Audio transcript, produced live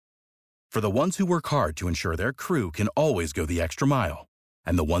For the ones who work hard to ensure their crew can always go the extra mile,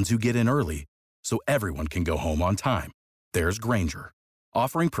 and the ones who get in early so everyone can go home on time, there's Grainger,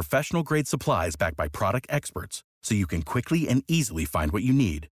 offering professional-grade supplies backed by product experts so you can quickly and easily find what you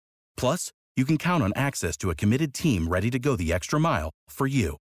need. Plus, you can count on access to a committed team ready to go the extra mile for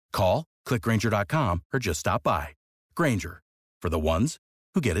you. Call, click Grainger.com, or just stop by. Grainger, for the ones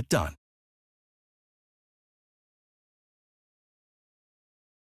who get it done.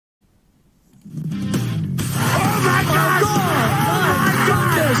 Oh my God! Oh my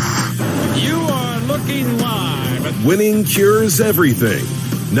goodness! You are looking live at Winning Cures Everything.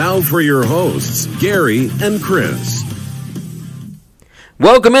 Now for your hosts, Gary and Chris.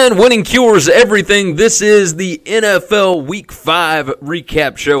 Welcome in, Winning Cures Everything. This is the NFL Week 5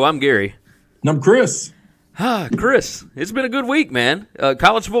 recap show. I'm Gary. And I'm Chris. Chris, it's been a good week, man.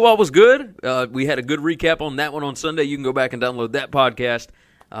 College football was good. We had a good recap on that one on Sunday. You can go back and download that podcast.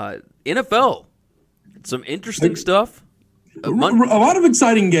 NFL, some interesting stuff. A lot of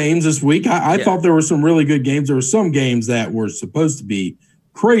exciting games this week. I thought there were some really good games. There were some games that were supposed to be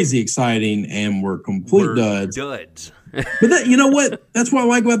crazy exciting and were complete duds. But you know what? That's what I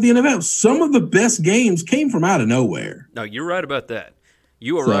like about the NFL. Some of the best games came from out of nowhere. No, you're right about that.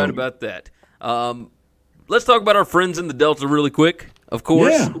 You are right about that. Let's talk about our friends in the Delta really quick. Of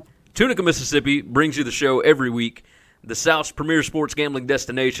course, yeah. Tunica, Mississippi brings you the show every week. The South's premier sports gambling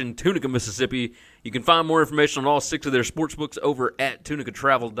destination, Tunica, Mississippi. You can find more information on all 6 of their sports books over at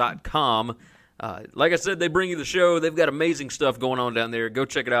tunicatravel.com. Like I said, they bring you the show. They've got amazing stuff going on down there. Go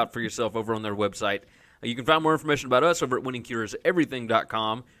check it out for yourself over on their website. You can find more information about us over at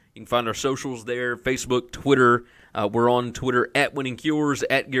winningcureseverything.com. You can find our socials there, Facebook, Twitter. We're on Twitter at winningcures,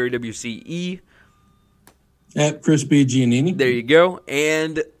 at GaryWCE. At Chris B. Giannini. There you go.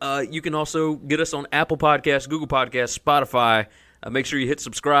 And you can also get us on Apple Podcasts, Google Podcasts, Spotify. Make sure you hit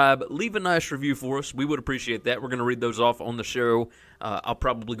subscribe. Leave a nice review for us. We would appreciate that. We're going to read those off on the show. I'll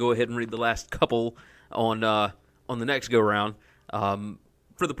probably go ahead and read the last couple on the next go-round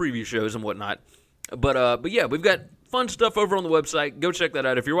for the preview shows and whatnot. But yeah, we've got fun stuff over on the website. Go check that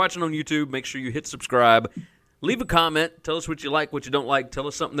out. If you're watching on YouTube, make sure you hit subscribe. Leave a comment. Tell us what you like, what you don't like. Tell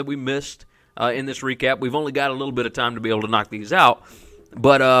us something that we missed in this recap. We've only got a little bit of time to be able to knock these out.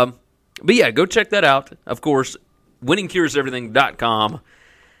 But yeah, go check that out. Of course, winningcureseverything.com.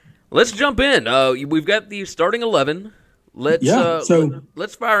 Let's jump in. We've got the starting 11.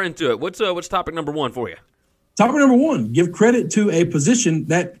 Let's fire into it. What's topic number 1 for you? Topic number 1, give credit to a position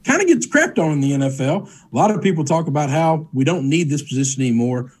that kind of gets crapped on in the NFL. A lot of people talk about how we don't need this position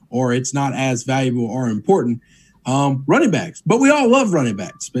anymore, or it's not as valuable or important. Running backs. But we all love running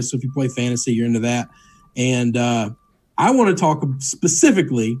backs, especially if you play fantasy, you're into that. And I want to talk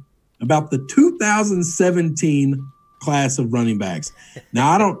specifically about the 2017 class of running backs.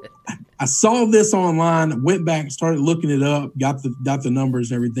 Now, I saw this online, went back, started looking it up, got the numbers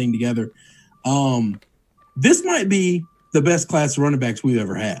and everything together. This might be the best class of running backs we've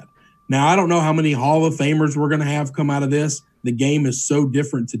ever had. Now, I don't know how many Hall of Famers we're going to have come out of this. The game is so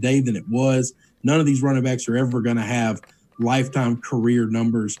different today than it was. None of these running backs are ever going to have lifetime career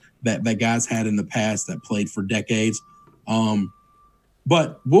numbers that guys had in the past that played for decades.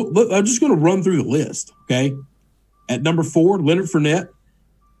 But I'm just going to run through the list, okay? At number 4, Leonard Fournette.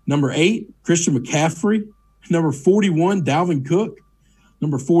 Number 8, Christian McCaffrey. Number 41, Dalvin Cook.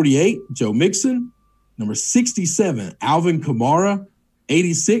 Number 48, Joe Mixon. Number 67, Alvin Kamara.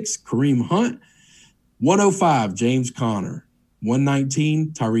 86, Kareem Hunt. 105, James Conner.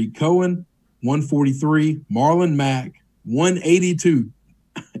 119, Tyreek Cohen. 143, Marlon Mack. 182,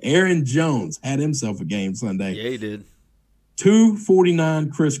 Aaron Jones. Had himself a game Sunday. Yeah, he did.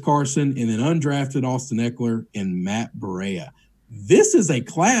 249, Chris Carson, and then undrafted Austin Eckler and Matt Breida. This is a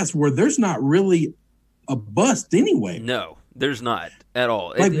class where there's not really a bust anyway. No, there's not at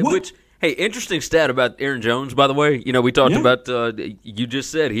all. Hey, interesting stat about Aaron Jones, by the way. You know, we talked about, you just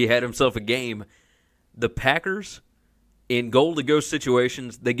said he had himself a game. The Packers, in goal-to-go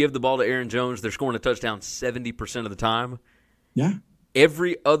situations, they give the ball to Aaron Jones. They're scoring a touchdown 70% of the time. Yeah.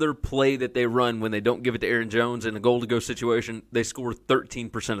 Every other play that they run when they don't give it to Aaron Jones in a goal-to-go situation, they score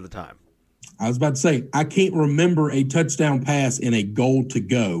 13% of the time. I was about to say, I can't remember a touchdown pass in a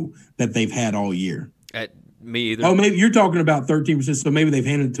goal-to-go that they've had all year. Me either. Oh, maybe you're talking about 13%, so maybe they've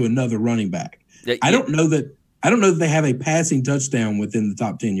handed it to another running back. Yeah. I don't know that they have a passing touchdown within the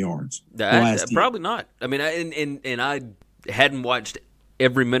top 10 yards. Probably not. I mean, I hadn't watched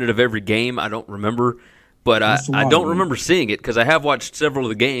every minute of every game. I don't remember. But I don't remember seeing it because I have watched several of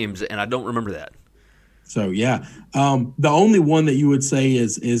the games, and I don't remember that. So yeah, the only one that you would say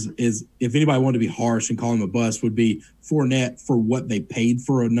is if anybody wanted to be harsh and call him a bust would be Fournette for what they paid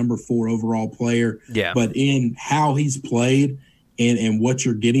for a number 4 overall player. Yeah. But in how he's played and what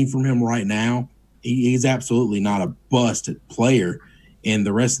you're getting from him right now, he's absolutely not a busted player. And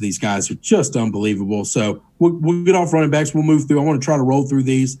the rest of these guys are just unbelievable. So we'll get off running backs. We'll move through. I want to try to roll through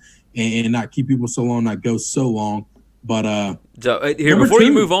these and not keep people so long, not go so long. But so here, before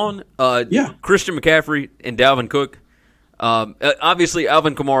you move on, Christian McCaffrey and Dalvin Cook. Obviously,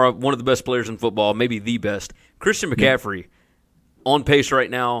 Alvin Kamara, one of the best players in football, maybe the best. Christian McCaffrey on pace right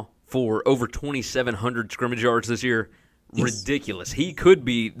now for over 2,700 scrimmage yards this year. Yes. Ridiculous. He could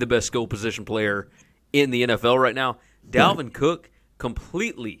be the best skill position player in the NFL right now. Dalvin Cook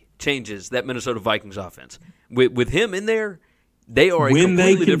completely changes that Minnesota Vikings offense. With him in there, they are a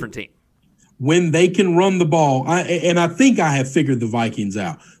completely different team. When they can run the ball, I think I have figured the Vikings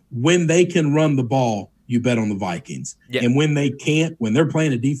out. When they can run the ball, you bet on the Vikings. Yeah. And when they can't, when they're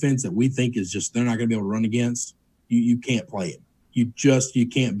playing a defense that we think is just they're not going to be able to run against, you can't play it. You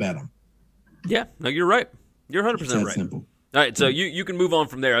can't bet them. Yeah, no, you're right. You're 100% right. Simple. All right, so you can move on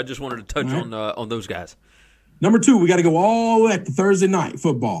from there. I just wanted to touch on those guys. Number 2, we got to go all the way back to Thursday night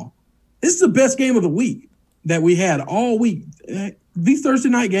football. This is the best game of the week that we had all week. These Thursday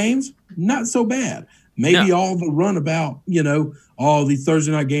night games, not so bad. Maybe all the run about, all these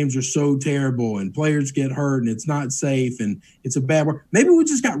Thursday night games are so terrible and players get hurt and it's not safe and it's a bad work. Maybe we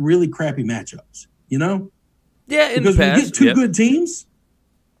just got really crappy matchups, Yeah, in because the past, when you get 2 good teams,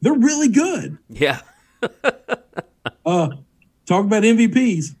 they're really good. Yeah. Talk about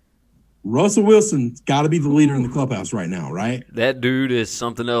MVPs. Russell Wilson's got to be the leader in the clubhouse right now, right? That dude is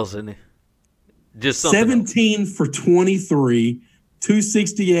something else, isn't he? Just something 17 else. For 23,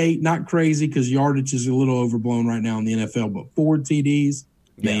 268, not crazy because yardage is a little overblown right now in the NFL, but 4 TDs,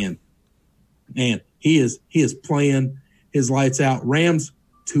 man, he is playing his lights out. Rams,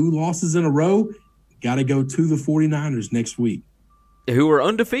 2 losses in a row, got to go to the 49ers next week. Who are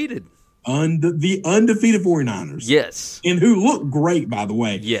undefeated. The undefeated 49ers. Yes. And who look great, by the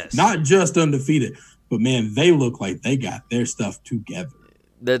way. Yes. Not just undefeated, but, man, they look like they got their stuff together.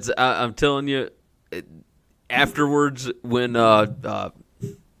 I'm telling you, afterwards when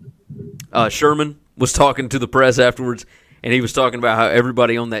Sherman was talking to the press afterwards, and he was talking about how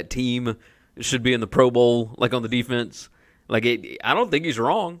everybody on that team should be in the Pro Bowl, like on the defense. I don't think he's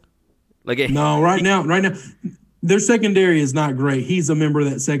wrong. No, right now, their secondary is not great. He's a member of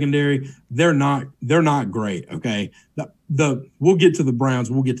that secondary. They're not great. Okay, we'll get to the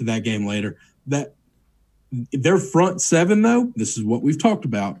Browns. We'll get to that game later. That their front 7 though. This is what we've talked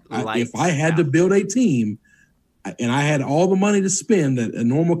about. If I had to build a team, and I had all the money to spend at a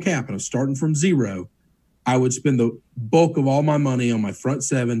normal cap, and I'm starting from 0, I would spend the bulk of all my money on my front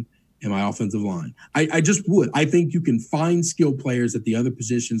 7 and my offensive line. I just would. I think you can find skill players at the other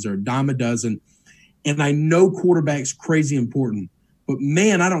positions are a dime a dozen. And I know quarterback's crazy important, but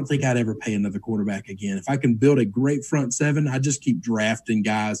man, I don't think I'd ever pay another quarterback again. If I can build a great front 7, I just keep drafting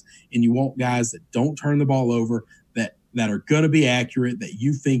guys, and you want guys that don't turn the ball over, that are going to be accurate, that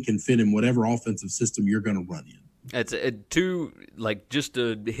you think can fit in whatever offensive system you're going to run in. It's just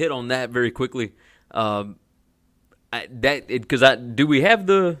to hit on that very quickly. Do we have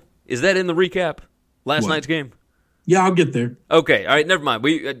is that in the recap? Last night's game? Yeah, I'll get there. Okay, all right, never mind.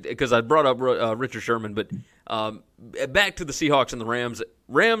 Because I brought up Richard Sherman, but back to the Seahawks and the Rams.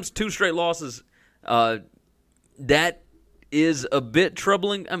 Rams 2 straight losses. That is a bit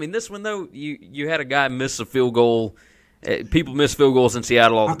troubling. I mean, this one though, you had a guy miss a field goal. People miss field goals in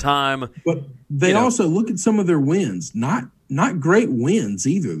Seattle all the time. But they also look at some of their wins. Not great wins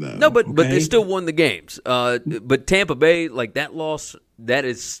either, though. No, but they still won the games. But Tampa Bay, that loss, that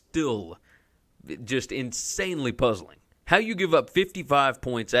is still just insanely puzzling. How you give up 55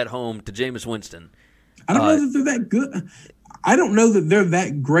 points at home to Jameis Winston? I don't know that they're that good. I don't know that they're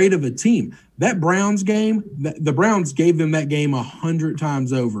that great of a team. That Browns game, the Browns gave them that game 100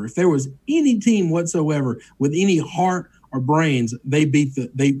 times over. If there was any team whatsoever with any heart or brains, they beat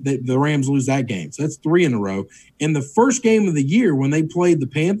the Rams lose that game. So that's 3 in a row. In the first game of the year when they played the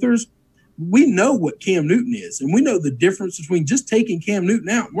Panthers, we know what Cam Newton is, and we know the difference between just taking Cam Newton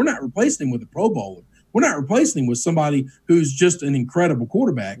out. We're not replacing him with a Pro Bowler. We're not replacing him with somebody who's just an incredible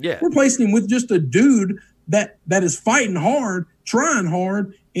quarterback. Yeah. We're replacing him with just a dude that is fighting hard, trying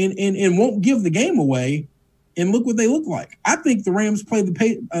hard, and won't give the game away. And look what they look like. I think the Rams play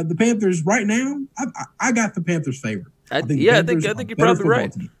the Panthers right now. I got the Panthers favored. I think you're probably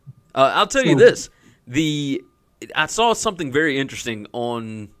right. I'll tell you this: I saw something very interesting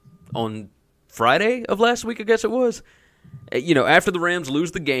on Friday of last week. I guess it was. After the Rams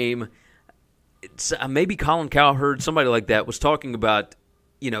lose the game, maybe Colin Cowherd, somebody like that, was talking about,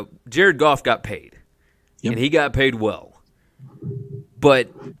 Jared Goff got paid, and he got paid well. But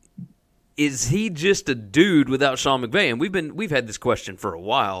is he just a dude without Sean McVay? And we've had this question for a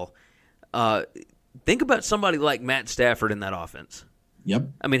while. Think about somebody like Matt Stafford in that offense. Yep.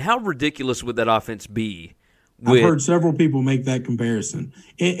 I mean, how ridiculous would that offense be? I've heard several people make that comparison.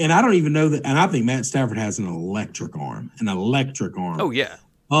 And I don't even know that. And I think Matt Stafford has an electric arm. Oh, yeah.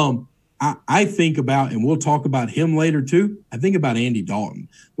 I think about, and we'll talk about him later too, I think about Andy Dalton.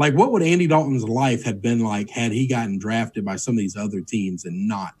 Like, what would Andy Dalton's life have been like had he gotten drafted by some of these other teams and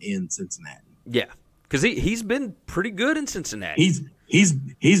not in Cincinnati? Yeah, because he's been pretty good in Cincinnati.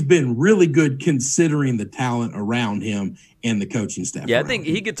 He's been really good considering the talent around him and the coaching staff. Yeah, I think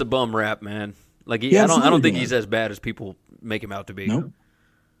he gets a bum rap, man. Like, He I don't absolutely think does. he's as bad as people make him out to be. Nope.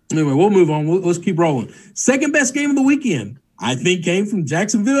 Anyway, we'll move on. Let's keep rolling. Second best game of the weekend, I think, came from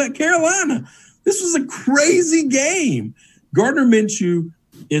Jacksonville at Carolina. This was a crazy game. Gardner Minshew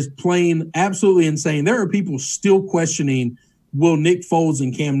is playing absolutely insane. There are people still questioning, will Nick Foles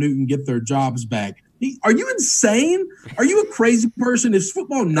and Cam Newton get their jobs back? Are you insane? Are you a crazy person? Is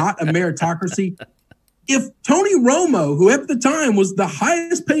football not a meritocracy? If Tony Romo, who at the time was the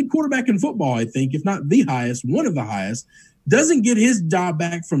highest paid quarterback in football, I think, if not the highest, one of the highest, doesn't get his job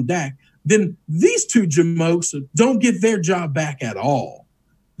back from Dak, then these two jamokes don't get their job back at all.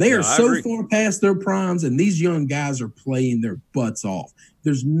 They are so far past their primes, and these young guys are playing their butts off.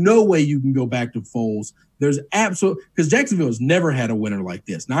 There's no way you can go back to Foles. There's because Jacksonville has never had a winner like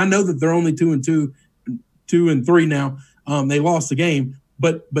this. Now, I know that they're only 2-2, 2-3 now. They lost the game,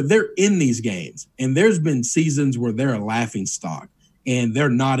 but they're in these games, and there's been seasons where they're a laughing stock, and they're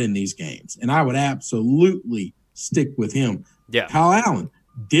not in these games. And I would absolutely stick with him. Yeah, Kyle Allen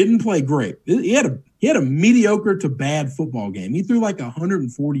didn't play great. He had a mediocre to bad football game. He threw like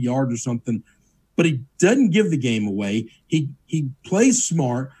 140 yards or something, but he doesn't give the game away. He plays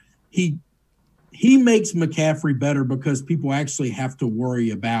smart. He makes McCaffrey better because people actually have to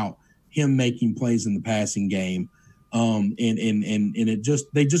worry about him making plays in the passing game. And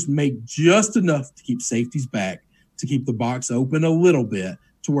they just make just enough to keep safeties back, to keep the box open a little bit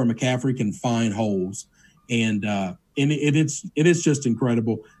to where McCaffrey can find holes. And it is just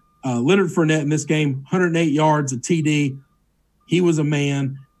incredible. Leonard Fournette in this game, 108 yards, a TD. He was a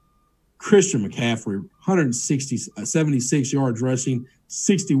man. Christian McCaffrey, 76 yards rushing,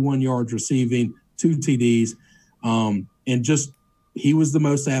 61 yards receiving, 2 TDs. And just he was the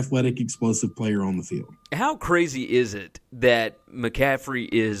most athletic, explosive player on the field. How crazy is it that McCaffrey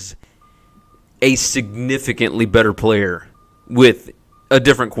is a significantly better player with a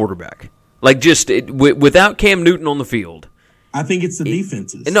different quarterback? Like, just without Cam Newton on the field. I think it's the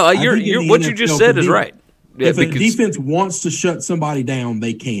defenses. No, what you just said is right. Yeah, if a defense wants to shut somebody down,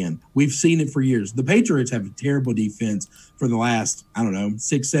 they can. We've seen it for years. The Patriots have a terrible defense for the last,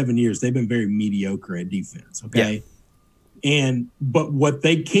 6-7 years. They've been very mediocre at defense, okay? Yeah. But what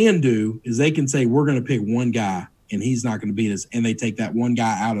they can do is they can say, we're going to pick one guy, and he's not going to beat us, and they take that one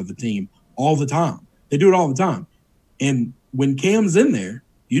guy out of the team all the time. They do it all the time. And when Cam's in there,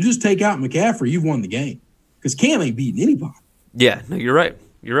 you just take out McCaffrey, you've won the game. Because Cam ain't beating anybody. Yeah, no, you're right.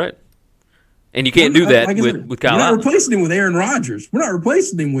 You're right. And you can't do that with Kyle Allen. We're not replacing him with Aaron Rodgers. We're not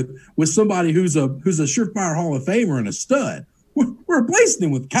replacing him with somebody who's a surefire Hall of Famer and a stud. We're replacing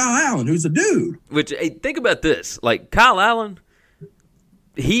him with Kyle Allen, who's a dude. Which, hey, think about this. Like, Kyle Allen,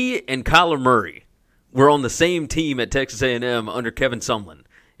 he and Kyler Murray were on the same team at Texas A&M under Kevin Sumlin,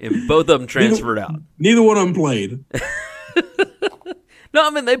 and both of them transferred out. Neither one of them played. No, I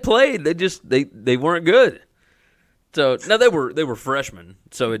mean, they played. They weren't good. So now they were freshmen.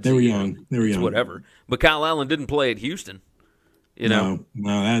 So they were young. They were young. Whatever. But Kyle Allen didn't play at Houston. No,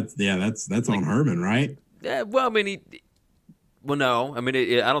 that's on Herman, right? Yeah. Well, I mean, no. I mean,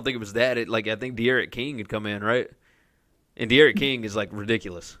 I don't think it was that. I think De'Aaron King had come in, right? And De'Aaron King is like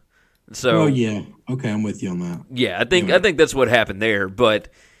ridiculous. So. Oh yeah. Okay, I'm with you on that. Yeah, I think that's what happened there. But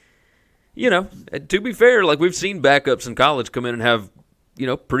to be fair, like we've seen backups in college come in and have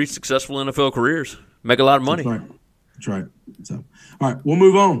pretty successful NFL careers, make a lot of money. That's right. So, all right, we'll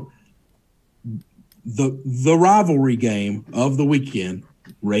move on. The rivalry game of the weekend,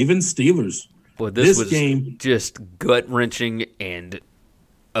 Ravens-Steelers. Boy, this was game just gut-wrenching, and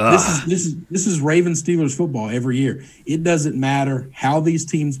this is Ravens-Steelers football every year. It doesn't matter how these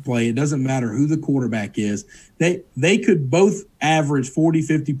teams play. It doesn't matter who the quarterback is. They could both average 40,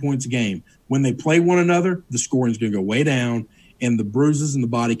 50 points a game. When they play one another, the scoring's going to go way down, and the bruises and the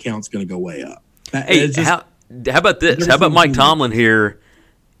body count's going to go way up. How about this? How about Mike Tomlin here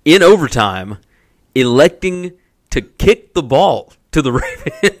in overtime electing to kick the ball to the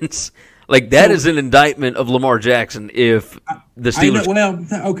Ravens? Like, that is an indictment of Lamar Jackson if the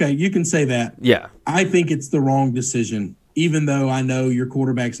Steelers... Okay, you can say that. Yeah. I think it's the wrong decision, even though I know your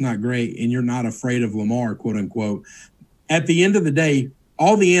quarterback's not great and you're not afraid of Lamar, quote unquote. At the end of the day,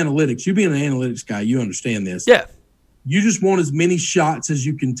 all the analytics, you being an analytics guy, you understand this. Yeah. You just want as many shots as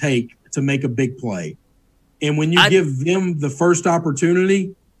you can take to make a big play. And when you give them the first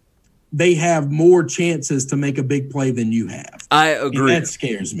opportunity, they have more chances to make a big play than you have. I agree. And that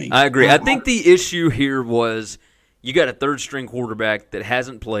scares me. I agree. I think the issue here was you got a third-string quarterback that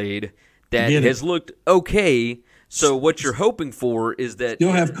hasn't played, that has looked okay. So what you're hoping for is that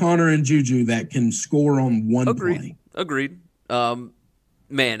you'll have Connor and Juju that can score on one play. Agreed. Man,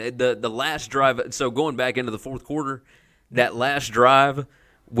 the last drive. So going back into the fourth quarter, that last drive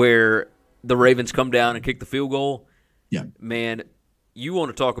where the Ravens come down and kick the field goal. Yeah, man, you want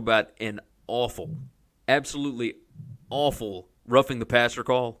to talk about an awful, absolutely awful roughing the passer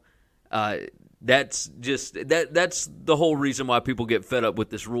call. That's just that's the whole reason why people get fed up with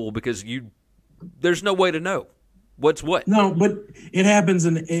this rule, because there's no way to know what's what. No, but it happens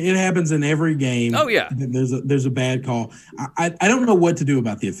in every game. Oh yeah, there's a bad call. I don't know what to do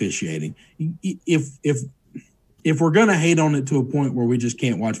about the officiating. If we're gonna hate on it to a point where we just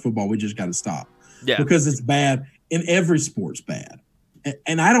can't watch football, we just got to stop. Yeah, because it's bad, and every sport's bad.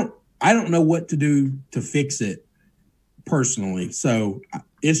 And I don't know what to do to fix it personally. So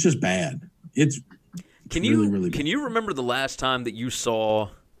it's just bad. Can you remember the last time that you saw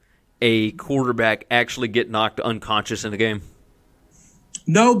a quarterback actually get knocked unconscious in a game?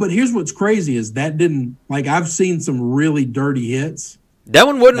 No, but here's what's crazy is that didn't, like, I've seen some really dirty hits. That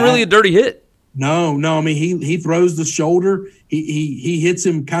one wasn't really a dirty hit. No. I mean, he throws the shoulder. He hits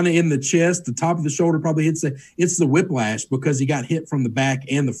him kind of in the chest. The top of the shoulder probably hits it's the whiplash because he got hit from the back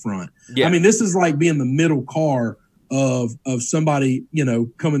and the front. Yeah. I mean, this is like being the middle car of somebody,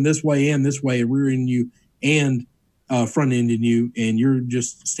 coming this way and this way, rear-ending you and front-ending you, and you're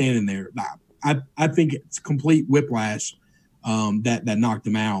just standing there. I think it's complete whiplash that knocked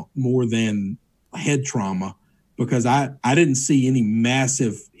him out more than head trauma, because I didn't see any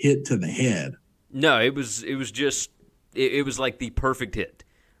massive hit to the head. No, it was just it was like the perfect hit,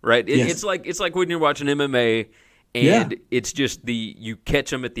 right? Yes. It's like when you're watching MMA and it's just you catch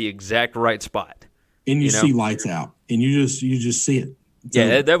them at the exact right spot. And you see lights out, and you just see it.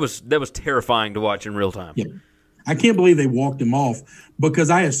 So, that was terrifying to watch in real time. Yeah. I can't believe they walked him off, because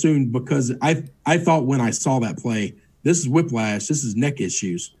I assumed, because I thought when I saw that play, this is whiplash, this is neck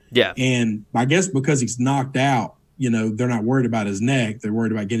issues. Yeah. And I guess because he's knocked out, they're not worried about his neck, they're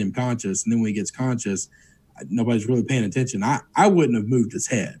worried about getting him conscious. And then when he gets conscious, nobody's really paying attention. I wouldn't have moved his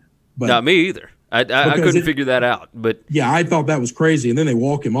head. But not me either. I couldn't figure that out. But yeah, I thought that was crazy. And then they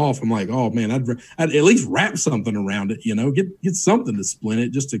walk him off. I'm like, oh man, I'd at least wrap something around it, get something to splint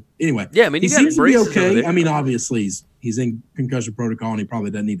it just to, anyway. Yeah, I mean, he seems to be okay. I mean, obviously he's in concussion protocol and he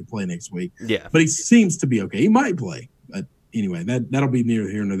probably doesn't need to play next week. Yeah. But he seems to be okay. He might play. But anyway, that'll be neither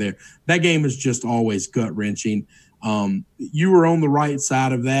here nor there. That game is just always gut wrenching. You were on the right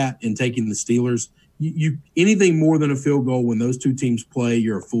side of that in taking the Steelers. You anything more than a field goal when those two teams play,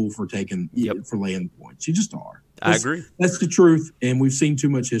 you're a fool for for laying the points. You just are. I agree. That's the truth, and we've seen too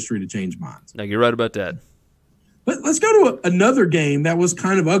much history to change minds. No, you're right about that. Let's go to another game that was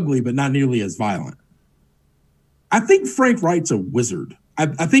kind of ugly, but not nearly as violent. I think Frank Wright's a wizard. I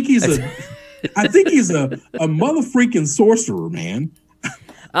think he's a mother freaking sorcerer, man.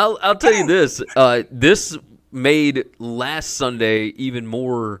 I'll tell you this. This made last Sunday even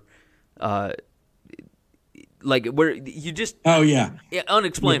more. Like where you just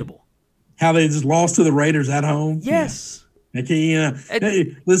unexplainable. How they just lost to the Raiders at home. Yes. Yeah.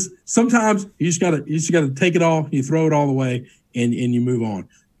 Okay, listen, sometimes you just gotta take it all, you throw it all away, and you move on.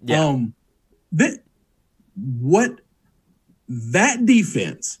 Yeah. What that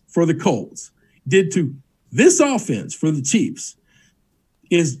defense for the Colts did to this offense for the Chiefs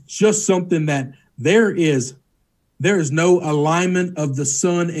is just something that there is no alignment of the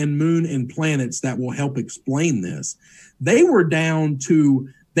sun and moon and planets that will help explain this. They were down to,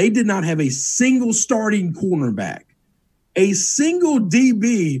 they did not have a single starting cornerback. A single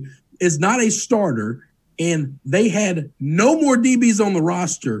DB is not a starter, and they had no more DBs on the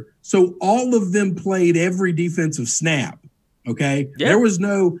roster, so all of them played every defensive snap. Okay? Yeah. There was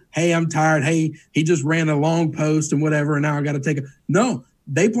no, hey, I'm tired. Hey, he just ran a long post and whatever, and now I got to take it. No.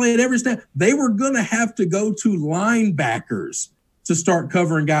 They played every snap. They were going to have to go to linebackers to start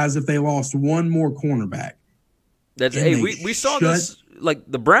covering guys if they lost one more cornerback. We saw this, like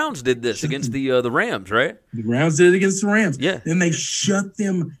the Browns did this against the Rams, right? The Browns did it against the Rams. Yeah. And they shut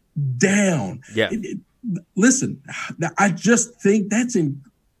them down. Yeah. Listen, I just think that's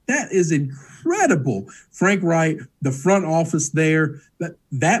That is incredible. Frank Wright, the front office there,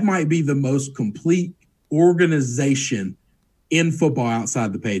 that might be the most complete organization in football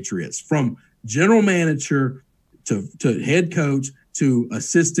outside the Patriots, from general manager to head coach to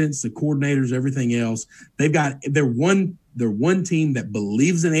assistants, to coordinators, everything else. They're one team that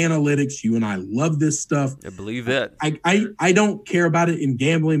believes in analytics. You and I love this stuff. I believe that. I don't care about it in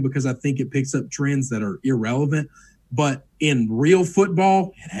gambling because I think it picks up trends that are irrelevant. But in real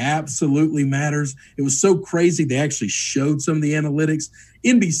football, it absolutely matters. It was so crazy. They actually showed some of the analytics.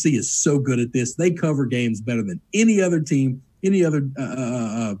 NBC is so good at this. They cover games better than any other team, any other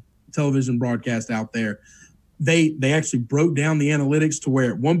television broadcast out there. They actually broke down the analytics to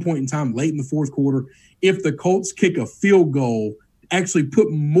where at one point in time, late in the fourth quarter, if the Colts kick a field goal, actually put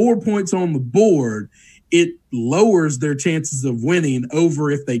more points on the board, it lowers their chances of winning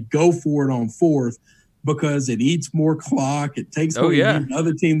over if they go for it on fourth, because it eats more clock. It takes the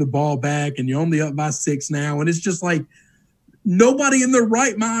other team the ball back, and you're only up by 6 now. And it's just like, nobody in their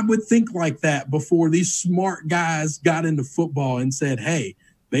right mind would think like that before these smart guys got into football and said, hey,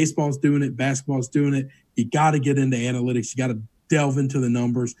 baseball's doing it, basketball's doing it. You got to get into analytics. You got to delve into the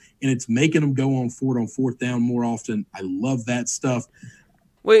numbers, and it's making them go on fourth down more often. I love that stuff.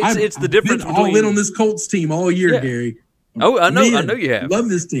 Well, it's the difference between all in on this Colts team all year, Gary. Oh, I know you have. Love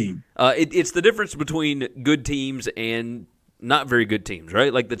this team. It's the difference between good teams and not very good teams,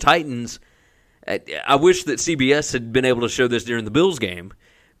 right? Like the Titans. I wish that CBS had been able to show this during the Bills game,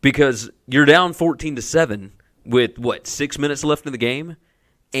 because you're down 14-7 with 6 minutes left in the game,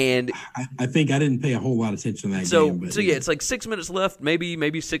 and I think I didn't pay a whole lot of attention to that game. So it's like 6 minutes left, maybe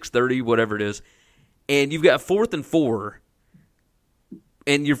 6:30, whatever it is, and you've got 4th and 4,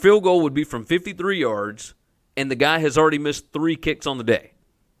 and your field goal would be from 53 yards. And the guy has already missed 3 kicks on the day.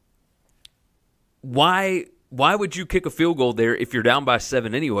 Why would you kick a field goal there if you're down by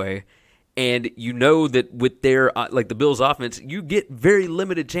 7 anyway? And you know that with their like the Bills' offense, you get very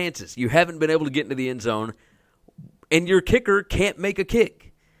limited chances. You haven't been able to get into the end zone, and your kicker can't make a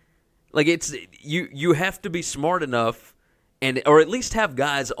kick. Like it's you have to be smart enough, or at least have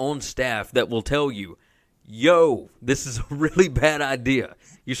guys on staff that will tell you, yo, this is a really bad idea.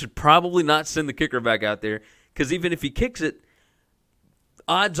 You should probably not send the kicker back out there. Because even if he kicks it,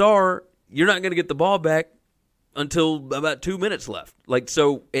 odds are you're not going to get the ball back until about 2 minutes left. Like,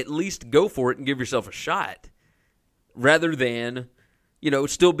 so at least go for it and give yourself a shot, rather than,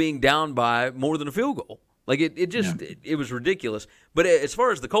 still being down by more than a field goal. Like it was ridiculous. But as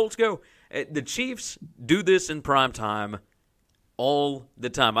far as the Colts go, the Chiefs do this in prime time all the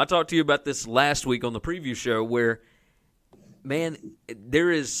time. I talked to you about this last week on the preview show, where, man, there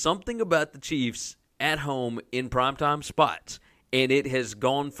is something about the Chiefs at home in primetime spots, and it has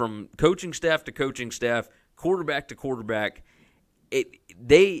gone from coaching staff to coaching staff, quarterback to quarterback.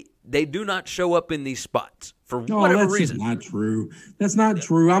 They do not show up in these spots for whatever reason. That's not true. That's not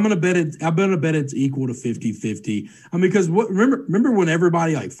true. I'm gonna bet it's equal to 50-50. I mean, because remember when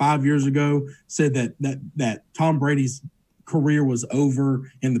everybody like 5 years ago said that Tom Brady's career was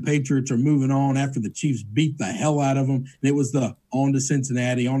over and the Patriots are moving on after the Chiefs beat the hell out of them, and it was the on to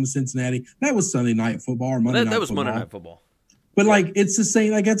Cincinnati. That was Sunday Night Football or Monday Night Football. That was Monday Night Football. But it's the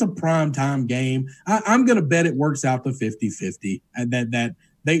same, it's a prime time game. I'm gonna bet it works out to 50-50, and that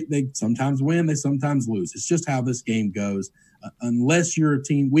they sometimes win, they sometimes lose. It's just how this game goes. Unless you're a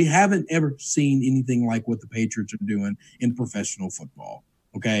team, we haven't ever seen anything like what the Patriots are doing in professional football.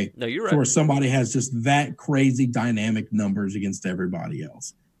 Okay. No, you're right. Where somebody has just that crazy dynamic numbers against everybody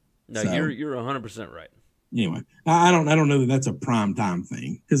else. No, so, you're 100% right. Anyway, I don't know that that's a prime time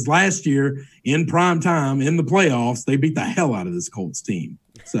thing, because last year in prime time in the playoffs, they beat the hell out of this Colts team.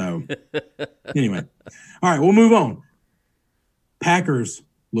 So anyway, all right, we'll move on. Packers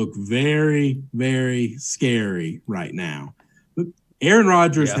look very, very scary right now. Aaron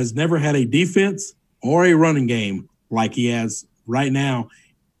Rodgers has never had a defense or a running game like he has right now.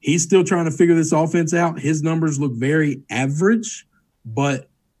 He's still trying to figure this offense out. His numbers look very average, but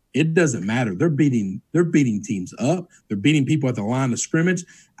it doesn't matter. They're beating teams up. They're beating people at the line of scrimmage.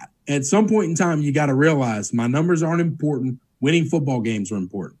 At some point in time, you got to realize my numbers aren't important. Winning football games are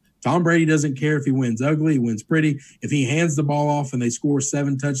important. Tom Brady doesn't care if he wins ugly, he wins pretty. If he hands the ball off and they score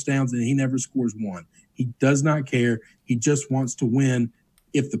 7 touchdowns and he never scores 1, he does not care. He just wants to win.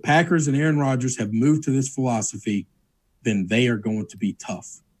 If the Packers and Aaron Rodgers have moved to this philosophy, then they are going to be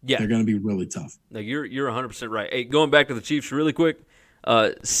tough. Yeah, they're going to be really tough. No, you're 100% right. Hey, going back to the Chiefs really quick,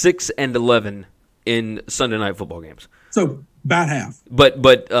 6-11 in Sunday night football games. So About half. But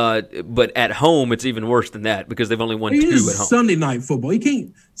at home, it's even worse than that because they've only won 2 at home. Sunday night football. You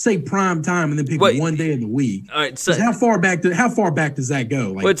can't say prime time and then pick one day of the week. All right, so how far back does that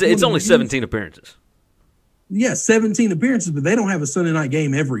go? Like, well, it's only 17 appearances. Yeah, 17 appearances, but they don't have a Sunday night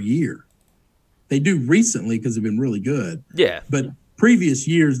game every year. They do recently because they've been really good. Yeah. But previous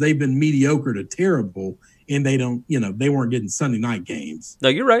years, they've been mediocre to terrible, and they weren't getting Sunday night games. No,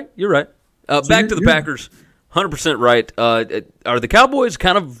 you're right. Back to the Packers. 100% right. Are the Cowboys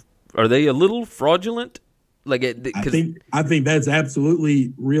are they a little fraudulent? I think that's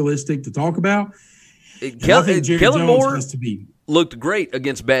absolutely realistic to talk about. Kellen Moore has to be looked great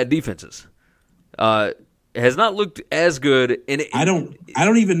against bad defenses. Has not looked as good. And I don't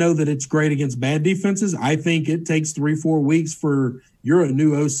even know that it's great against bad defenses. I think it takes 3-4 weeks for you're a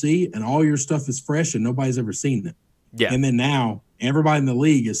new OC and all your stuff is fresh and nobody's ever seen it. Yeah. And then now everybody in the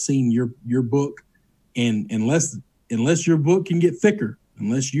league has seen your book, and unless your book can get thicker,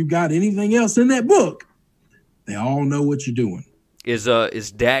 unless you got anything else in that book, they all know what you're doing.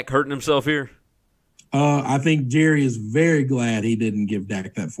 Is Dak hurting himself here? I think Jerry is very glad he didn't give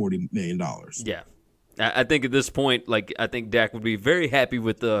Dak that $40 million. Yeah. I think at this point, I think Dak would be very happy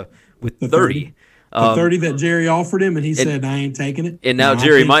with the 30. The 30 that Jerry offered him, and he said, I ain't taking it. And now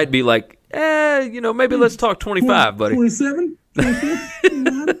Jerry might be like, maybe let's talk 25, buddy. 27?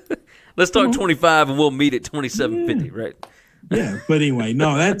 Let's talk 25, and we'll meet at 27.50, right? Yeah, but anyway,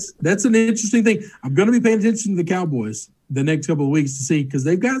 no, that's an interesting thing. I'm going to be paying attention to the Cowboys the next couple of weeks to see, because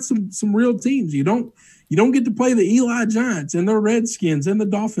they've got some real teams. You don't get to play the Eli Giants and the Redskins and the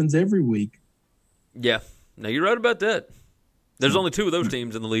Dolphins every week. Yeah. No, you're right about that. There's only 2 of those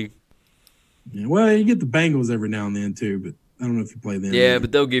teams in the league. Yeah, well, you get the Bengals every now and then too, but I don't know if you play them. Yeah,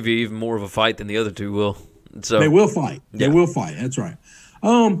 but they'll give you even more of a fight than the other 2 will. So they will fight. They will fight. That's right.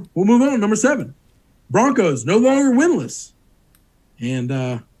 We'll move on. Number 7, Broncos no longer winless,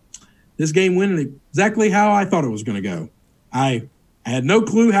 and this game went exactly how I thought it was going to go. I had no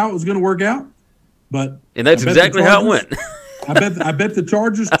clue how it was going to work out, and that's exactly how it went. I bet the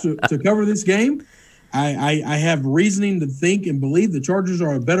Chargers to cover this game. I have reasoning to think and believe the Chargers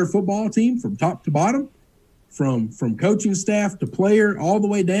are a better football team from top to bottom, from coaching staff to player all the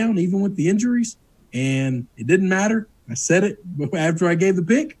way down, even with the injuries. And it didn't matter. I said it after I gave the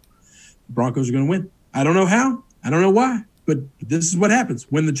pick. The Broncos are going to win. I don't know how. I don't know why. But this is what happens.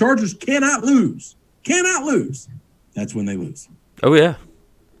 When the Chargers cannot lose, that's when they lose. Oh, yeah.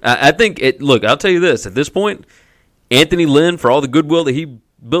 I think look, I'll tell you this. At this point, Anthony Lynn, for all the goodwill that he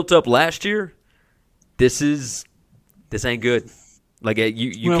built up last year, this ain't good.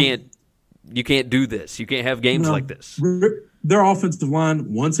 You can't do this. You can't have games like this. Their offensive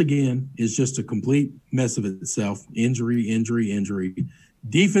line, once again, is just a complete mess of itself. Injury.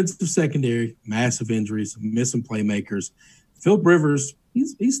 Defensive secondary, massive injuries, missing playmakers. Philip Rivers,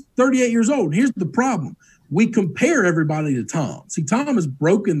 he's 38 years old. Here's the problem. We compare everybody to Tom. See, Tom has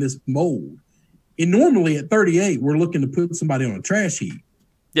broken this mold. And normally at 38, we're looking to put somebody on a trash heap.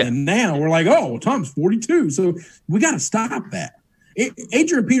 Yeah. And now we're like, oh, Tom's 42. So we got to stop that.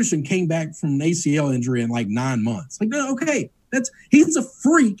 Adrian Peterson came back from an ACL injury in 9 months. Okay, he's a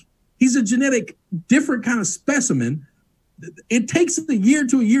freak. He's a genetic, different kind of specimen. It takes a year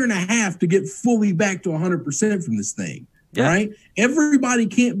to a year and a half to get fully back to 100% from this thing. Yeah. Right? Everybody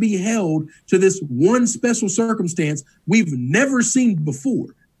can't be held to this one special circumstance we've never seen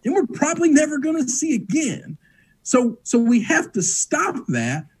before. And we're probably never going to see again. So we have to stop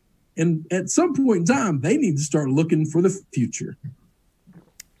that. And at some point in time, they need to start looking for the future.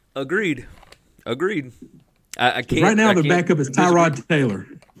 Agreed. I can't. Right now, the backup is Tyrod Taylor,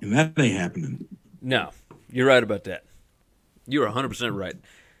 and that ain't happening. No, you're right about that. You're 100% right.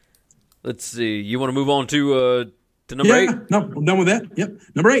 Let's see. You want to move on to number 8? No, I'm done with that. Yep.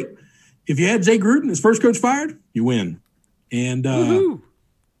 Number 8. If you had Jay Gruden, his first coach, fired, you win. And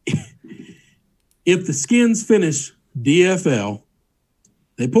if the Skins finish DFL,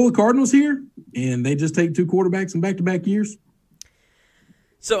 they pull the Cardinals here, and they just take 2 quarterbacks in back-to-back years.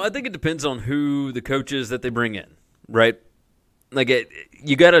 So I think it depends on who the coach is that they bring in, right?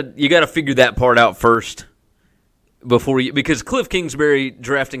 You gotta figure that part out first because Cliff Kingsbury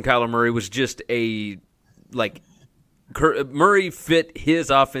drafting Kyler Murray was just Murray fit his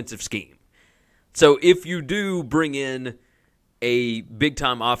offensive scheme. So if you do bring in a big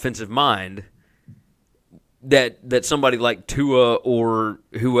time offensive mind that somebody like Tua or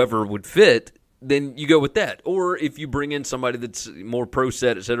whoever would fit, then you go with that. Or if you bring in somebody that's more pro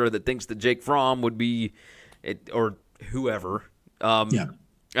set, et cetera, that thinks that Jake Fromm would be, or whoever. I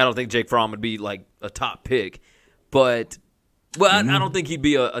don't think Jake Fromm would be a top pick, but I don't think he'd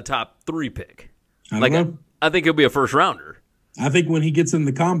be a top 3 pick. I think he'll be a first rounder. I think when he gets in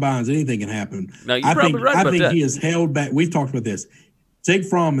the combines, anything can happen. No, you're probably right about I think that. he is held back. We've talked about this. Jake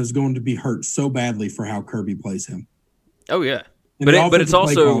Fromm is going to be hurt so badly for how Kirby plays him. Oh, yeah. And But it's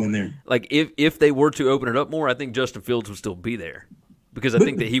also in there. like if they were to open it up more, I think Justin Fields would still be there because I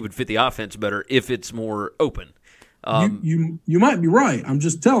think that he would fit the offense better if it's more open. You might be right. I'm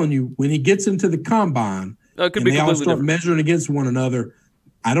just telling you, when he gets into the combine It could and be they all completely start different. measuring against one another,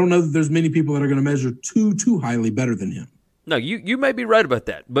 I don't know that there's many people that are going to measure too highly better than him. No, you may be right about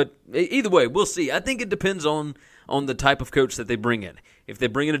that, but either way, we'll see. I think it depends on the type of coach that they bring in. If they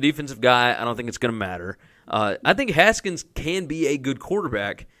bring in a defensive guy, I don't think it's going to matter. I think Haskins can be a good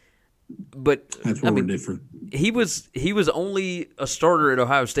quarterback, but That's where we're different. he was only a starter at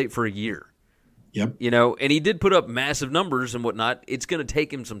Ohio State for a year. Yep. And he did put up massive numbers and whatnot. It's going to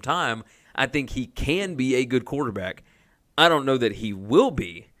take him some time. I think he can be a good quarterback. I don't know that he will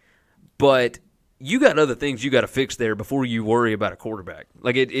be, but you got other things you got to fix there before you worry about a quarterback.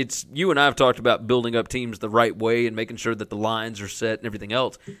 Like it's you and I have talked about building up teams the right way and making sure that the lines are set and everything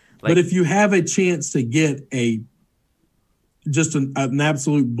else. But if you have a chance to get an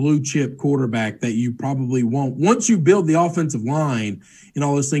absolute blue chip quarterback that you probably won't, once you build the offensive line and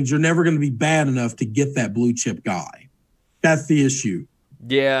all those things, you're never going to be bad enough to get that blue chip guy. That's the issue.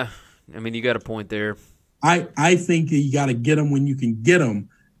 Yeah, I mean you got a point there. I think that you got to get them when you can get them,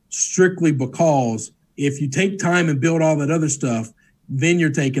 strictly because if you take time and build all that other stuff, then you're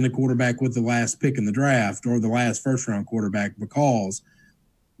taking a quarterback with the last pick in the draft or the last first-round quarterback, because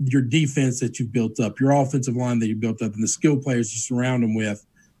your defense that you built up, your offensive line that you built up, and the skill players you surround them with,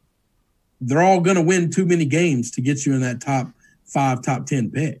 they're all going to win too many games to get you in that top 5, top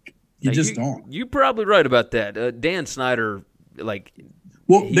 10 pick. You just aren't. You're probably right about that. Dan Snyder,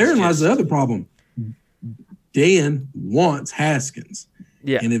 therein lies the other problem. Dan wants Haskins.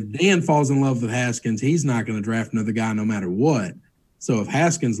 Yeah. And if Dan falls in love with Haskins, he's not going to draft another guy no matter what. So if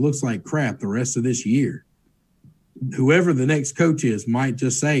Haskins looks like crap the rest of this year, whoever the next coach is might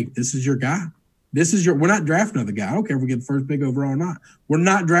just say, this is your guy. We're not drafting another guy. I don't care if we get the first pick overall or not. We're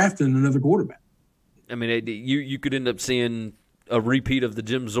not drafting another quarterback. I mean, you could end up seeing a repeat of the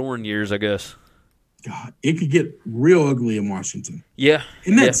Jim Zorn years, I guess. God, it could get real ugly in Washington. Yeah.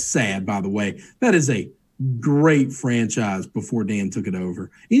 And that's sad, by the way. That is a great franchise before Dan took it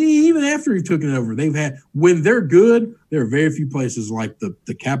over. And even after he took it over, when they're good, there are very few places like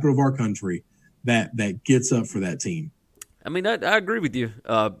the capital of our country that gets up for that team. I mean, I agree with you.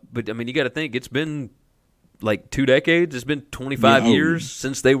 But, I mean, you got to think, it's been like 2 decades. It's been 25 years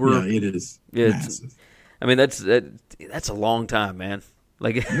since they were. Yeah, it is massive. I mean, that's a long time, man.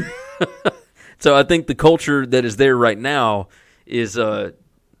 Like, so I think the culture that is there right now is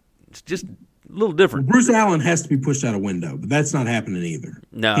it's just a little different. Bruce Allen has to be pushed out a window, but that's not happening either.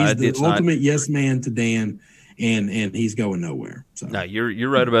 No, he's the it's ultimate not. Yes man to Dan, and he's going nowhere. So. No, you're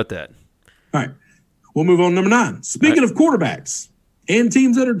right about that. All right, we'll move on to number 9. Speaking of quarterbacks and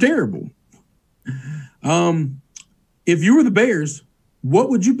teams that are terrible, if you were the Bears, what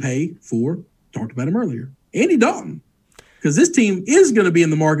would you pay for? Talked about him earlier, Andy Dalton. Because this team is going to be in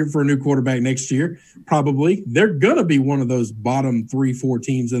the market for a new quarterback next year, probably. They're going to be one of those bottom 3-4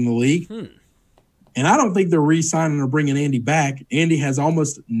 teams in the league. And I don't think they're re-signing or bringing Andy back. Andy has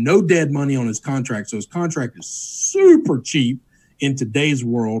almost no dead money on his contract, so his contract is super cheap in today's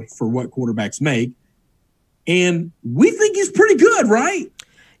world for what quarterbacks make. And we think he's pretty good, right?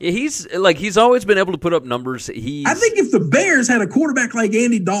 Yeah, he's always been able to put up numbers. I think if the Bears had a quarterback like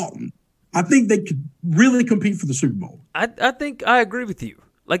Andy Dalton, I think they could really compete for the Super Bowl. I think I agree with you.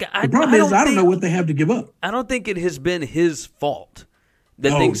 Like the problem is I don't know what they have to give up. I don't think it has been his fault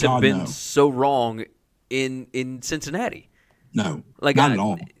that things have been so wrong in Cincinnati. No, like not at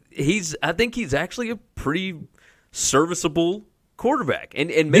all. I think he's actually a pretty serviceable quarterback,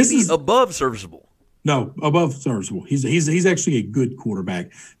 and maybe above serviceable. No, above serviceable. He's actually a good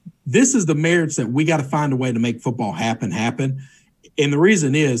quarterback. This is the merits that we got to find a way to make football happen. And the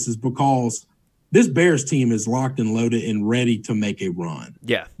reason is because this Bears team is locked and loaded and ready to make a run.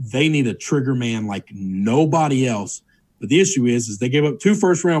 Yeah. They need a trigger man like nobody else. But the issue is they gave up 2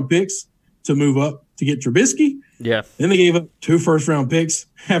 first-round picks to move up to get Trubisky. Yeah. Then they gave up 2 first-round picks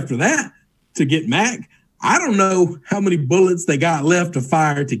after that to get Mac. I don't know how many bullets they got left to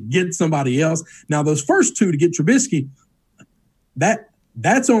fire to get somebody else. Now, those first 2 to get Trubisky,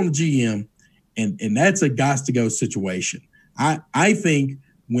 that's on the GM, and that's a got-to-go situation. I think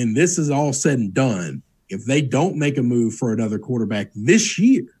when this is all said and done, if they don't make a move for another quarterback this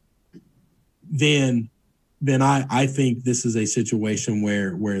year, then I think this is a situation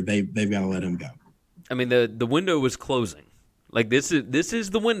where they've got to let him go. I mean, the window was closing. Like this is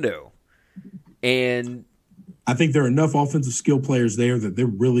the window, and I think there are enough offensive skill players there that they're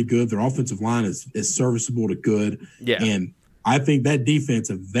really good. Their offensive line is serviceable to good. Yeah. And I think that defense,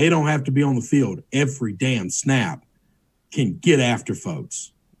 if they don't have to be on the field every damn snap, can get after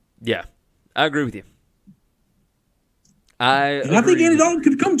folks. Yeah, I agree with you. I think Andy Dalton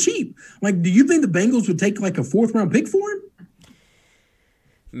could come cheap. Like, do you think the Bengals would take like a 4th-round pick for him?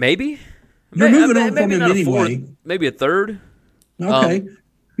 Maybe. You're moving on from him anyway. Maybe a 3rd. Okay.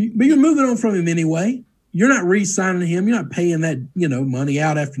 But you're moving on from him anyway. You're not re-signing him. You're not paying that, money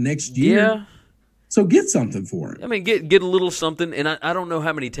out after next year. Yeah. So get something for him. I mean, get a little something. And I don't know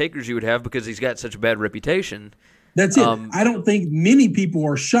how many takers you would have because he's got such a bad reputation. That's it. I don't think many people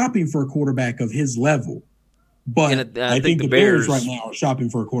are shopping for a quarterback of his level. But I think the Bears right now are shopping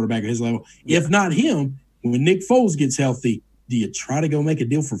for a quarterback of his level. Yeah. If not him, when Nick Foles gets healthy, do you try to go make a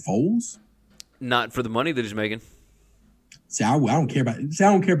deal for Foles? Not for the money that he's making. See, I don't care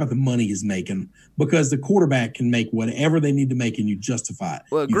about the money he's making because the quarterback can make whatever they need to make and you justify it.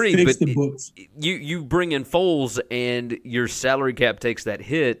 Well, agreed, you fix but the books. You bring in Foles and your salary cap takes that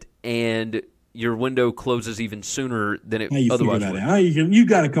hit and your window closes even sooner than it otherwise would. You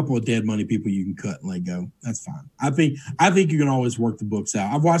got a couple of dead money people you can cut and let go. That's fine. I think you can always work the books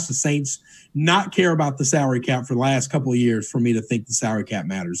out. I've watched the Saints not care about the salary cap for the last couple of years for me to think the salary cap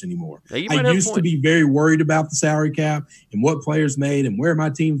matters anymore. I used to be very worried about the salary cap and what players made and where my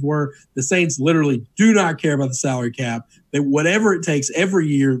teams were. The Saints literally do not care about the salary cap. That whatever it takes every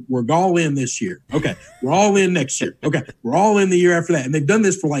year, we're all in this year. Okay, we're all in next year. Okay, we're all in the year after that. And they've done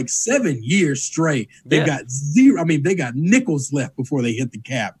this for like 7 years straight. They've got zero. I mean, they got nickels left before they hit the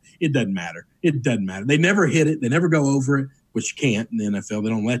cap. It doesn't matter. It doesn't matter. They never hit it. They never go over it, which you can't in the NFL. They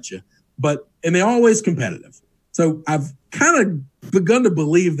don't let you. And they're always competitive. So I've kind of begun to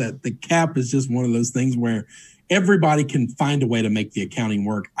believe that the cap is just one of those things where everybody can find a way to make the accounting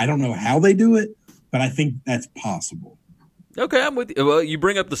work. I don't know how they do it, but I think that's possible. Okay, I'm with you. Well, you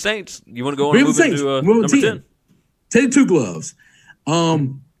bring up the Saints. You want to go on and move into number 10? Teddy Two Gloves.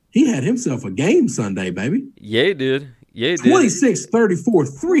 He had himself a game Sunday, baby. Yeah, he did.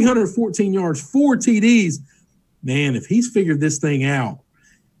 26-34, 314 yards, 4 TDs. Man, if he's figured this thing out,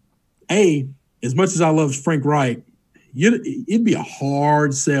 as much as I love Frank Wright, it'd be a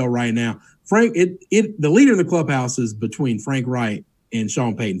hard sell right now. The leader in the clubhouse is between Frank Wright and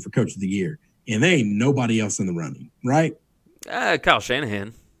Sean Payton for Coach of the Year, and there ain't nobody else in the running, right? Kyle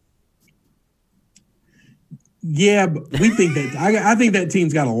Shanahan. Yeah, but we think that I think that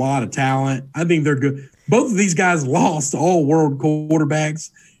team's got a lot of talent. I think they're good. Both of these guys lost all-world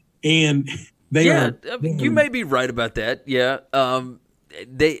quarterbacks, and you may be right about that. Yeah,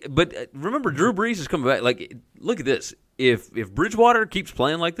 but remember, Drew Brees is coming back. Like, look at this. If Bridgewater keeps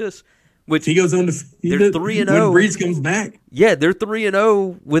playing like this, which he goes on to they're 3-0 when Brees comes back. Yeah, they're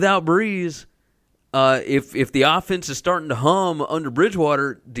 3-0 without Brees. If the offense is starting to hum under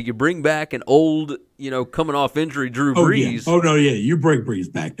Bridgewater, do you bring back an old, coming off injury Drew Brees? Yeah. Oh no, yeah, you bring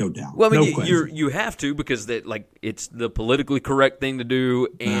Brees back, no doubt. Well, I mean, you have to because it's the politically correct thing to do,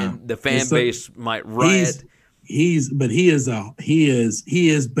 and the fan base might riot. He is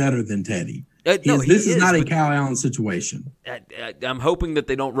better than Teddy. This is not a Kyle Allen situation. I'm hoping that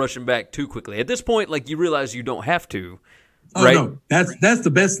they don't rush him back too quickly. At this point, you realize you don't have to. Oh, right? No, that's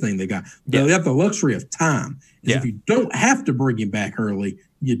the best thing they got. They got the luxury of time. If you don't have to bring him back early,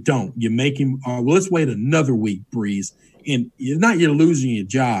 you don't. You make him, let's wait another week, Breeze. And you're losing your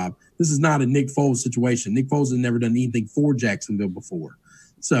job. This is not a Nick Foles situation. Nick Foles has never done anything for Jacksonville before.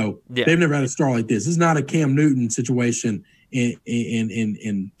 So they've never had a star like this. This is not a Cam Newton situation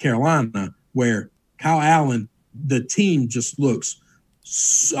in Carolina where Kyle Allen, the team just looks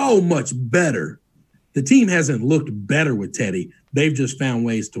so much better. The team hasn't looked better with Teddy. They've just found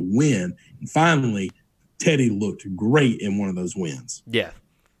ways to win. And finally, Teddy looked great in one of those wins. Yeah.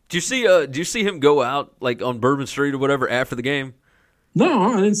 Do you see him go out on Bourbon Street or whatever after the game?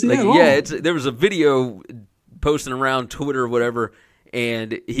 No, I didn't see that at all. Yeah, there was a video posting around Twitter or whatever,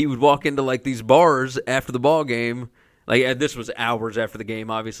 and he would walk into these bars after the ball game. This was hours after the game,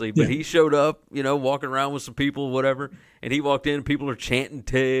 obviously, but he showed up, walking around with some people, whatever, and he walked in. People are chanting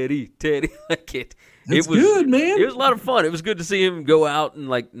 "Teddy, Teddy!" It was good, man. It was a lot of fun. It was good to see him go out and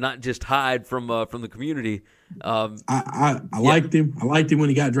not just hide from the community. I liked him. I liked him when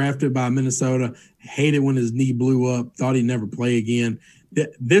he got drafted by Minnesota. Hated when his knee blew up. Thought he'd never play again.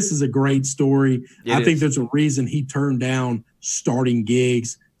 This is a great story. I think there's a reason he turned down starting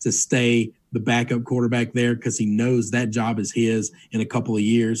gigs to stay the backup quarterback there because he knows that job is his in a couple of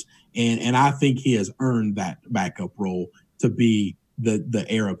years. And I think he has earned that backup role to be the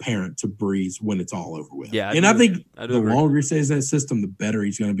heir apparent to Breeze when it's all over with. Yeah, I think the longer he stays in that system, the better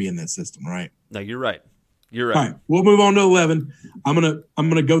he's going to be in that system, right? No, you're right. You're right. All right, we'll move on to 11. I'm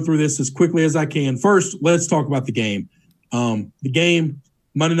gonna go through this as quickly as I can. First, let's talk about the game. The game,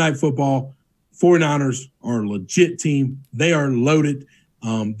 Monday Night Football. 49ers are a legit team. They are loaded.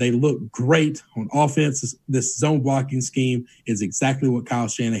 They look great on offense. This zone blocking scheme is exactly what Kyle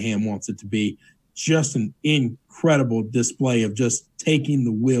Shanahan wants it to be. Just an incredible display of just taking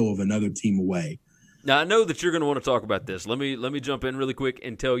the will of another team away. Now, I know that you're going to want to talk about this. Let me jump in really quick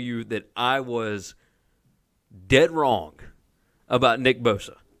and tell you that I was dead wrong about Nick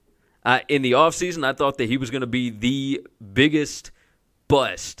Bosa. In the offseason, I thought that he was going to be the biggest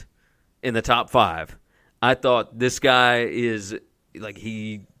bust in the top 5. I thought this guy is like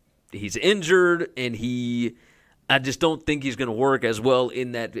he's injured, and I just don't think he's going to work as well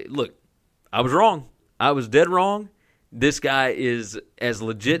in that. Look, I was wrong. I was dead wrong. This guy is as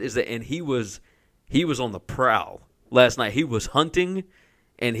legit as that, and he was on the prowl last night. He was hunting,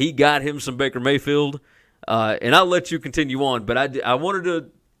 and he got him some Baker Mayfield. And I'll let you continue on, but I wanted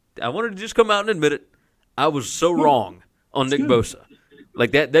to just come out and admit it. I was so wrong on Nick Bosa.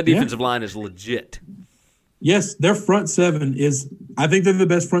 Like that defensive line is legit. Yes, their front seven I think they're the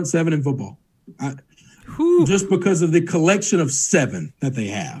best front seven in football. Just because of the collection of 7 that they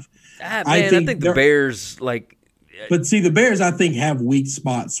have. I think the Bears, But see, the Bears, I think, have weak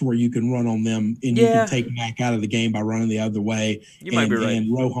spots where you can run on them and you can take Mac out of the game by running the other way. You might be right.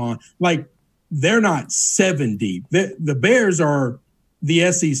 And Rohan. They're not 7 deep. The Bears are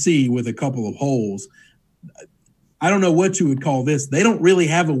the SEC with a couple of holes. I don't know what you would call this. They don't really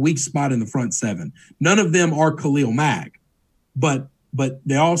have a weak spot in the front 7. None of them are Khalil Mack, but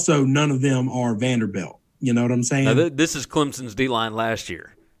they also, none of them are Vanderbilt. You know what I'm saying? Now, this is Clemson's D-line last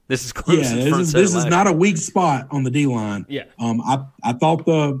year. This is Clemson's front 7 this is not a weak spot on the D-line. Yeah. I thought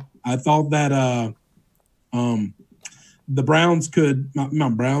that the Browns could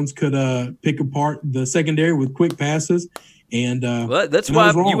pick apart the secondary with quick passes, and that's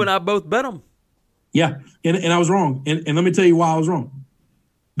why you and I both bet them. Yeah, and I was wrong, and let me tell you why I was wrong.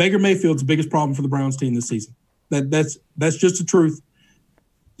 Baker Mayfield's the biggest problem for the Browns team this season. That's just the truth.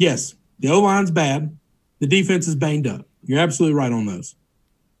 Yes, the O-line's bad, the defense is banged up. You're absolutely right on those.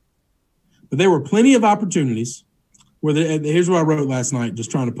 But there were plenty of opportunities where here's what I wrote last night, just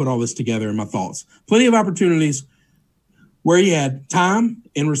trying to put all this together in my thoughts. Plenty of opportunities where he had time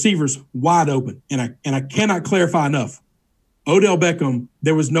and receivers wide open. And I cannot clarify enough. Odell Beckham,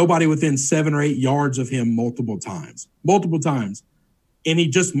 there was nobody within 7 or 8 yards of him multiple times. And he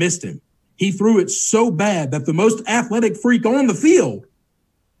just missed him. He threw it so bad that the most athletic freak on the field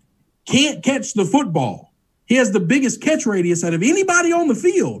can't catch the football. He has the biggest catch radius out of anybody on the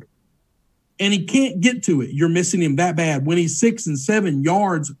field, and he can't get to it. You're missing him that bad when he's 6 and 7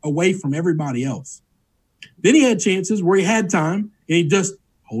 yards away from everybody else. Then he had chances where he had time, and he just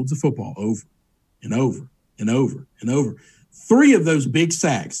holds the football over and over and over and over. 3 of those big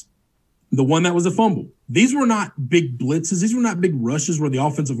sacks, the one that was a fumble, these were not big blitzes. These were not big rushes where the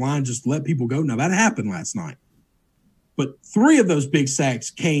offensive line just let people go. Now, that happened last night. But 3 of those big sacks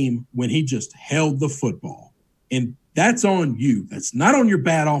came when he just held the football. And that's on you. That's not on your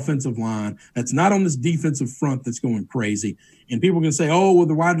bad offensive line. That's not on this defensive front that's going crazy. And people can say, oh, well,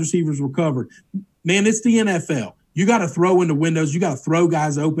 the wide receivers were covered. Man, it's the NFL. You got to throw into windows. You got to throw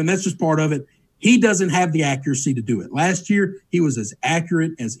guys open. That's just part of it. He doesn't have the accuracy to do it. Last year, he was as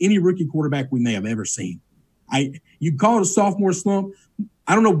accurate as any rookie quarterback we may have ever seen. You call it a sophomore slump.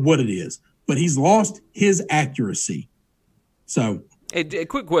 I don't know what it is, but he's lost his accuracy. So, a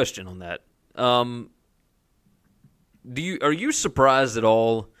quick question on that. Are you surprised at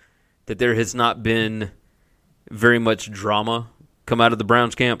all that there has not been very much drama come out of the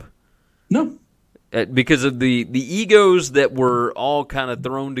Browns camp? No. Because of the egos that were all kind of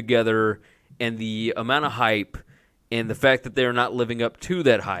thrown together and the amount of hype and the fact that they're not living up to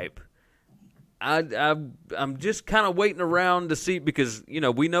that hype. I'm just kind of waiting around to see, because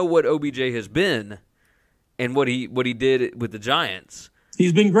we know what OBJ has been and what he did with the Giants.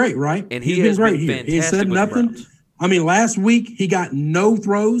 He's been great, right? And he's been great here. He said nothing. I mean, last week he got no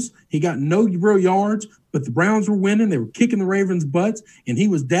throws, he got no real yards, but the Browns were winning. They were kicking the Ravens' butts, and he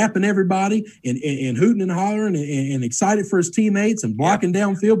was dapping everybody and hooting and hollering and excited for his teammates and blocking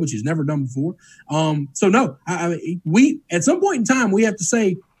downfield, which he's never done before. So no, we at some point in time we have to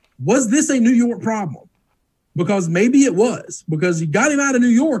say, was this a New York problem? Because maybe it was, because you got him out of New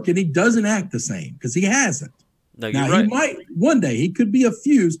York and he doesn't act the same, because he hasn't. No, now right. He might one day. He could be a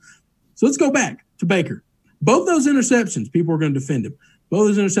fuse. So let's go back to Baker. Both those interceptions, people are going to defend him. Both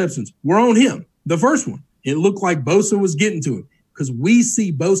those interceptions were on him. The first one, it looked like Bosa was getting to him, because we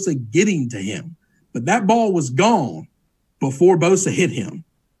see Bosa getting to him. But that ball was gone before Bosa hit him,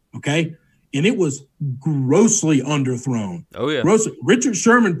 okay? and it was grossly underthrown. Oh, yeah. Grossly. Richard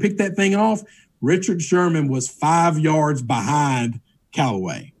Sherman picked that thing off. Richard Sherman was 5 yards behind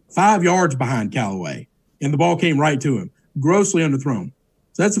Callaway. 5 yards behind Callaway. And the ball came right to him. Grossly underthrown.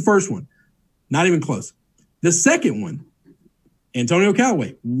 So that's the first one. Not even close. The second one, Antonio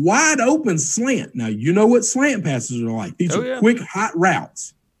Callaway, wide open slant. Now, you know what slant passes are like. These are quick, hot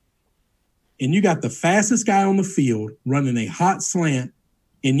routes. And you got the fastest guy on the field running a hot slant.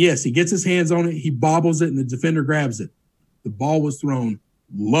 And yes, he gets his hands on it. He bobbles it, and the defender grabs it. The ball was thrown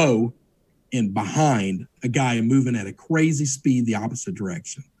low and behind a guy moving at a crazy speed the opposite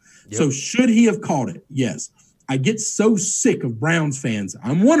direction. Yep. So should he have caught it? Yes. I get so sick of Browns fans.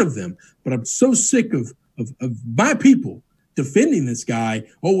 I'm one of them, but I'm so sick of my people defending this guy.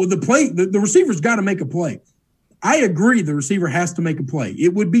 Oh, well, the receiver's got to make a play. I agree the receiver has to make a play.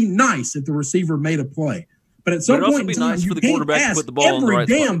 It would be nice if the receiver made a play. But at some point in time, nice for the quarterback to put the ball on the right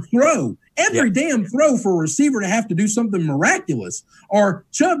spot. Every damn throw for a receiver to have to do something miraculous, or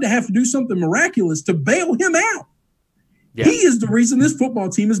Chubb to have to do something miraculous to bail him out. Yeah. He is the reason this football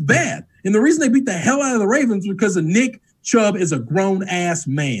team is bad. And the reason they beat the hell out of the Ravens was because of Nick Chubb is a grown-ass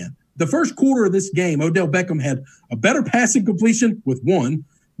man. The first quarter of this game, Odell Beckham had a better passing completion with 1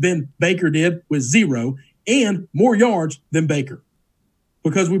 than Baker did with 0, and more yards than Baker.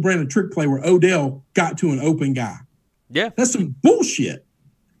 Because we ran a trick play where Odell got to an open guy. Yeah. That's some bullshit.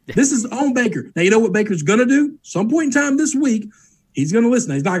 This is on Baker. Now, you know what Baker's going to do? Some point in time this week, he's going to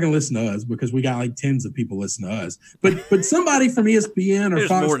listen. He's not going to listen to us because we got like tens of people listen to us. But somebody from ESPN or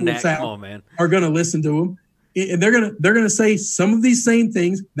Fox Sports South are going to listen to him. And they're going to say some of these same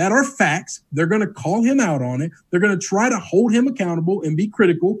things that are facts. They're going to call him out on it. They're going to try to hold him accountable and be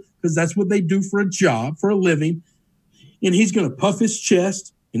critical because that's what they do for a job, for a living. And he's going to puff his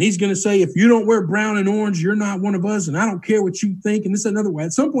chest, and he's going to say, if you don't wear brown and orange, you're not one of us, and I don't care what you think. And this is another way.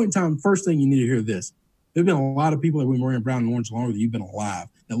 At some point in time, first thing you need to hear this. There have been a lot of people that have been wearing brown and orange longer than you've been alive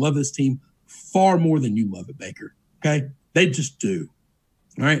that love this team far more than you love it, Baker. Okay? They just do.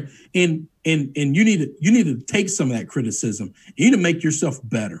 All right? And you need to take some of that criticism. You need to make yourself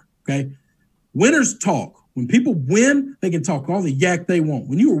better. Okay? Winners talk. When people win, they can talk all the yak they want.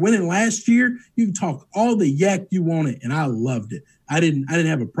 When you were winning last year, you can talk all the yak you wanted, and I loved it. I didn't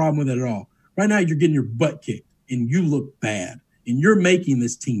have a problem with it at all. Right now, you're getting your butt kicked, and you look bad, and you're making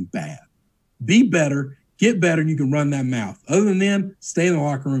this team bad. Be better, get better, and you can run that mouth. Other than that, stay in the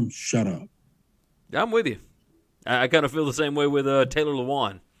locker room, shut up. I'm with you. I kind of feel the same way with Taylor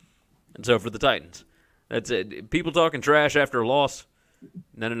Lewan, and so for the Titans. That's it. People talking trash after a loss,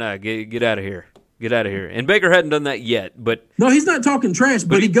 no, get out of here. Get out of here. And Baker hadn't done that yet, but no, he's not talking trash,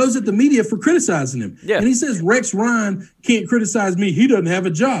 but he goes at the media for criticizing him. Yeah. And he says Rex Ryan can't criticize me. He doesn't have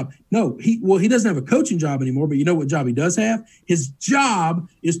a job. No, he doesn't have a coaching job anymore, but you know what job he does have? His job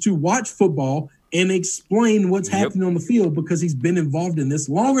is to watch football and explain what's happening on the field because he's been involved in this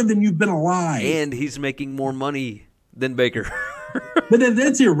longer than you've been alive. And he's making more money than Baker. But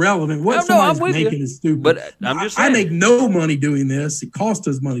that's irrelevant. What somebody's making is stupid. But I'm just saying. I make no money doing this. It costs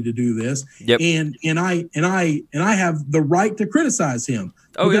us money to do this. Yep. And I have the right to criticize him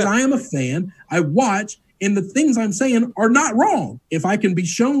because I am a fan. I watch, and the things I'm saying are not wrong. If I can be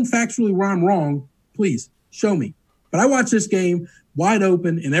shown factually where I'm wrong, please show me. But I watch this game wide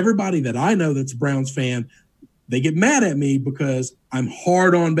open, and everybody that I know that's a Browns fan, they get mad at me because I'm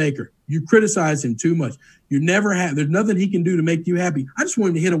hard on Baker. You criticize him too much. There's nothing he can do to make you happy. I just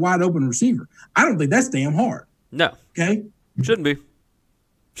want him to hit a wide open receiver. I don't think that's damn hard. No. Okay? Shouldn't be.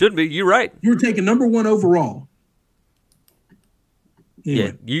 You're right. You were taking number 1 overall.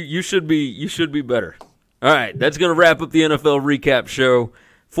 Anyway. Yeah, you should be better. All right, that's going to wrap up the NFL recap show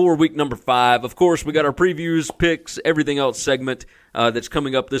for week number 5. Of course, we got our previews, picks, everything else segment that's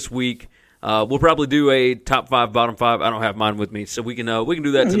coming up this week. We'll probably do a top 5, bottom 5. I don't have mine with me, so we can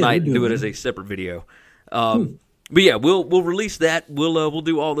do that tonight and do it as a separate video. But yeah, we'll release that. We'll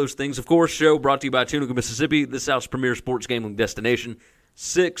do all those things. Of course, show brought to you by Tunica, Mississippi, the South's premier sports gambling destination.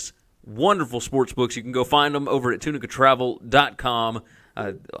 6 wonderful sports books. You can go find them over at tunicatravel.com.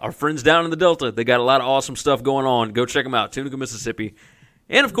 Our friends down in the Delta, they got a lot of awesome stuff going on. Go check them out, Tunica, Mississippi.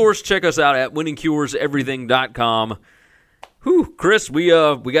 And of course, check us out at winningcureseverything.com. Whew, Chris, we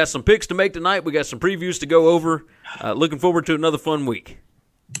got some picks to make tonight. We got some previews to go over. Looking forward to another fun week.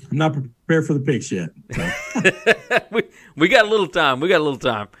 I'm not prepared for the picks yet. So. we got a little time.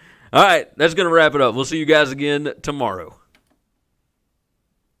 All right, that's going to wrap it up. We'll see you guys again tomorrow.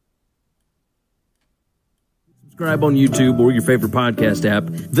 Subscribe on YouTube or your favorite podcast app.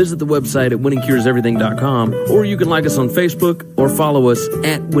 Visit the website at winningcureseverything.com, or you can like us on Facebook or follow us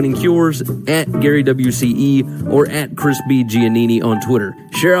at Winning Cures, at Gary WCE, or at Chris B. Giannini on Twitter.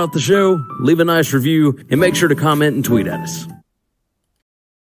 Share out the show, leave a nice review, and make sure to comment and tweet at us.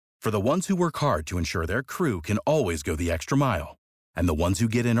 For the ones who work hard to ensure their crew can always go the extra mile, and the ones who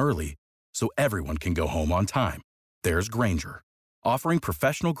get in early so everyone can go home on time, there's Grainger, offering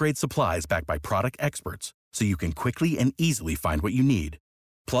professional-grade supplies backed by product experts so you can quickly and easily find what you need.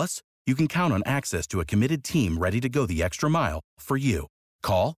 Plus, you can count on access to a committed team ready to go the extra mile for you.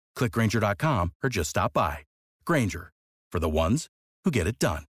 Call, click Grainger.com, or just stop by. Grainger, for the ones who get it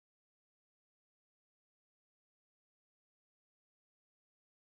done.